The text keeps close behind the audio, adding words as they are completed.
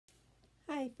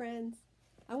Hi, friends.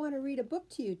 I want to read a book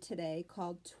to you today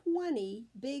called 20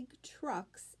 Big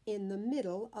Trucks in the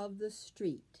Middle of the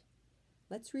Street.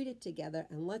 Let's read it together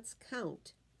and let's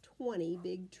count 20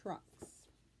 big trucks.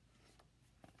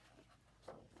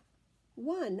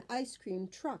 One ice cream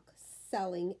truck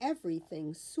selling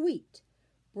everything sweet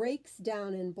breaks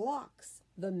down and blocks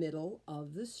the middle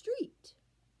of the street.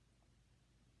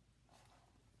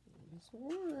 There's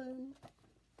one.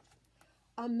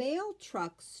 A mail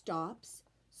truck stops,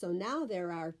 so now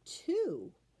there are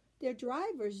two. Their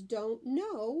drivers don't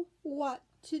know what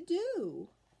to do.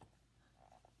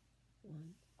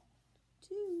 One,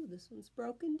 two. This one's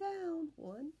broken down.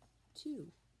 One, two.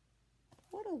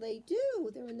 What'll they do?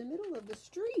 They're in the middle of the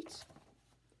street.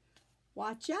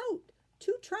 Watch out.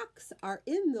 Two trucks are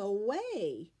in the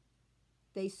way.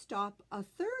 They stop a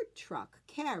third truck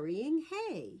carrying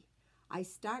hay. I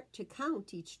start to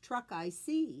count each truck I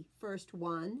see. First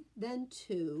one, then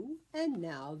two, and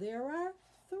now there are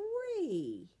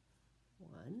three.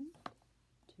 1,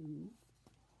 2,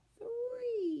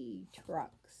 3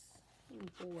 trucks.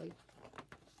 Oh boy.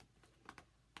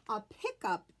 A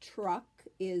pickup truck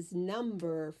is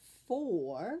number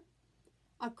 4.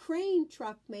 A crane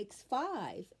truck makes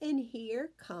 5, and here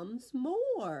comes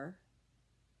more.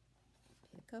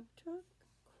 Pickup truck,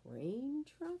 crane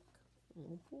truck.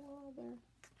 Oh, bother.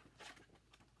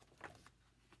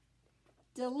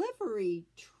 Delivery,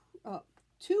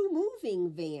 two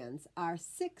moving vans are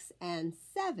 6 and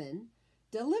 7.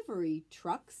 Delivery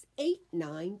trucks 8,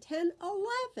 9, 10,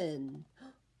 11.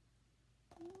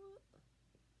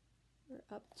 We're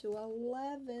up to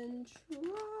 11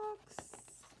 trucks.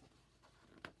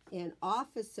 An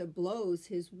officer blows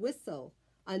his whistle.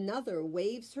 Another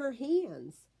waves her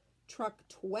hands. Truck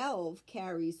 12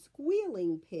 carries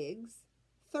squealing pigs.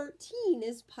 13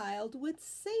 is piled with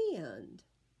sand.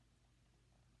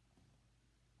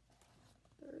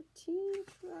 13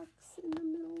 trucks in the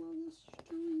middle of the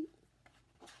street.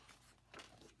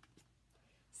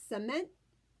 Cement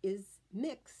is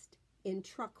mixed in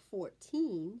truck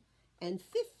 14, and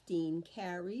 15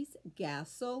 carries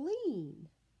gasoline.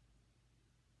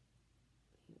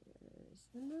 Here's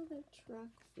another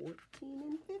truck, 14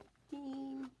 and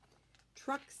 15.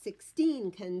 Truck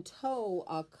 16 can tow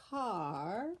a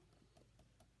car.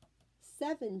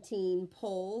 17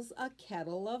 pulls a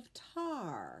kettle of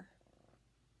tar.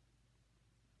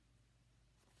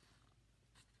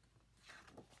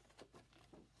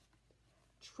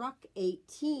 Truck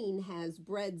 18 has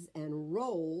breads and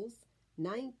rolls.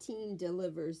 19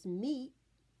 delivers meat.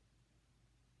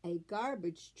 A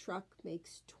garbage truck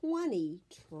makes 20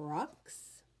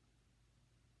 trucks.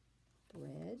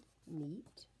 Bread,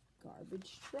 meat,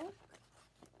 garbage truck.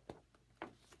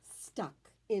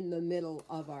 Stuck in the middle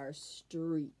of our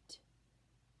street.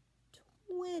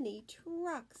 20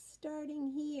 trucks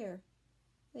starting here.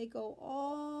 They go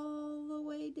all the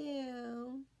way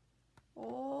down,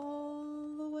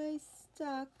 all the way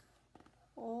stuck,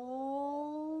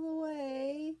 all the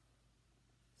way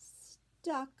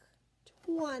stuck.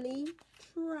 20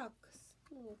 trucks.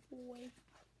 Oh boy.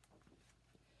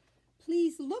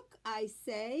 Please look, I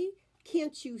say.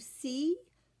 Can't you see?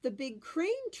 The big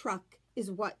crane truck is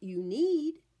what you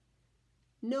need.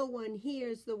 No one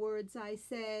hears the words I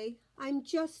say. I'm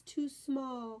just too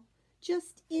small,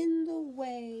 just in the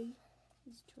way.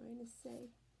 He's trying to say,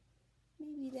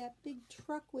 maybe that big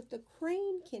truck with the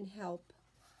crane can help.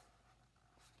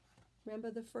 Remember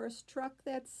the first truck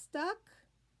that stuck?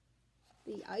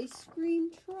 The ice cream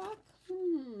truck?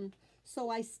 So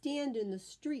I stand in the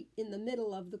street in the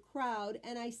middle of the crowd,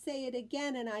 and I say it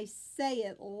again, and I say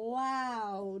it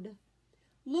loud.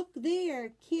 Look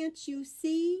there, can't you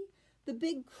see? The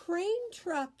big crane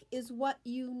truck is what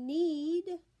you need.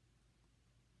 Here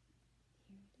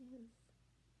it is.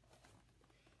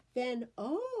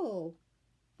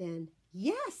 Then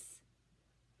yes,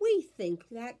 we think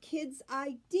that kid's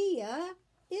idea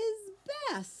is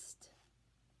best.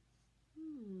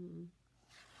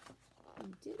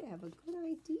 You did have a good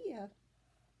idea.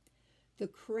 The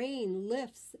crane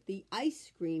lifts the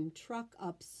ice cream truck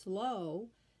up slow.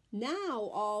 Now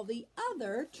all the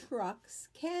other trucks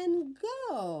can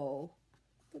go.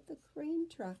 Look at the crane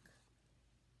truck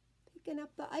picking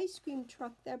up the ice cream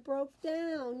truck that broke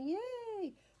down.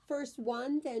 Yay! First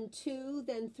 1, then 2,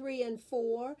 then 3 and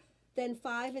 4, then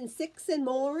 5 and 6 and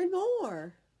more and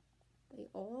more. They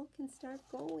all can start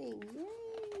going.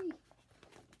 Yay!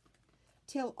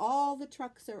 Till all the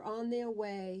trucks are on their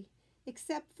way,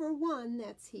 except for one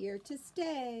that's here to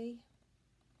stay.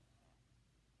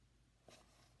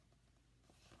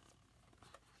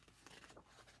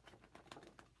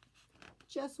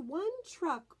 Just one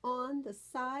truck on the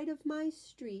side of my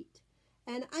street,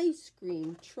 An ice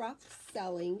cream truck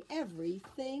selling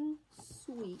everything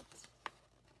sweet.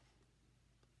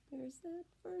 There's that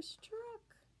first truck.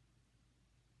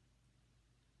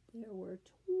 There were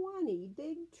 20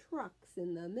 big trucks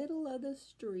in the middle of the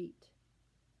street.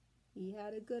 He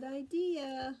had a good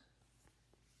idea.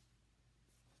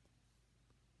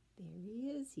 There he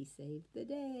is. He saved the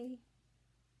day.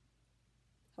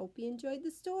 Hope you enjoyed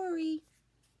the story.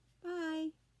 Bye.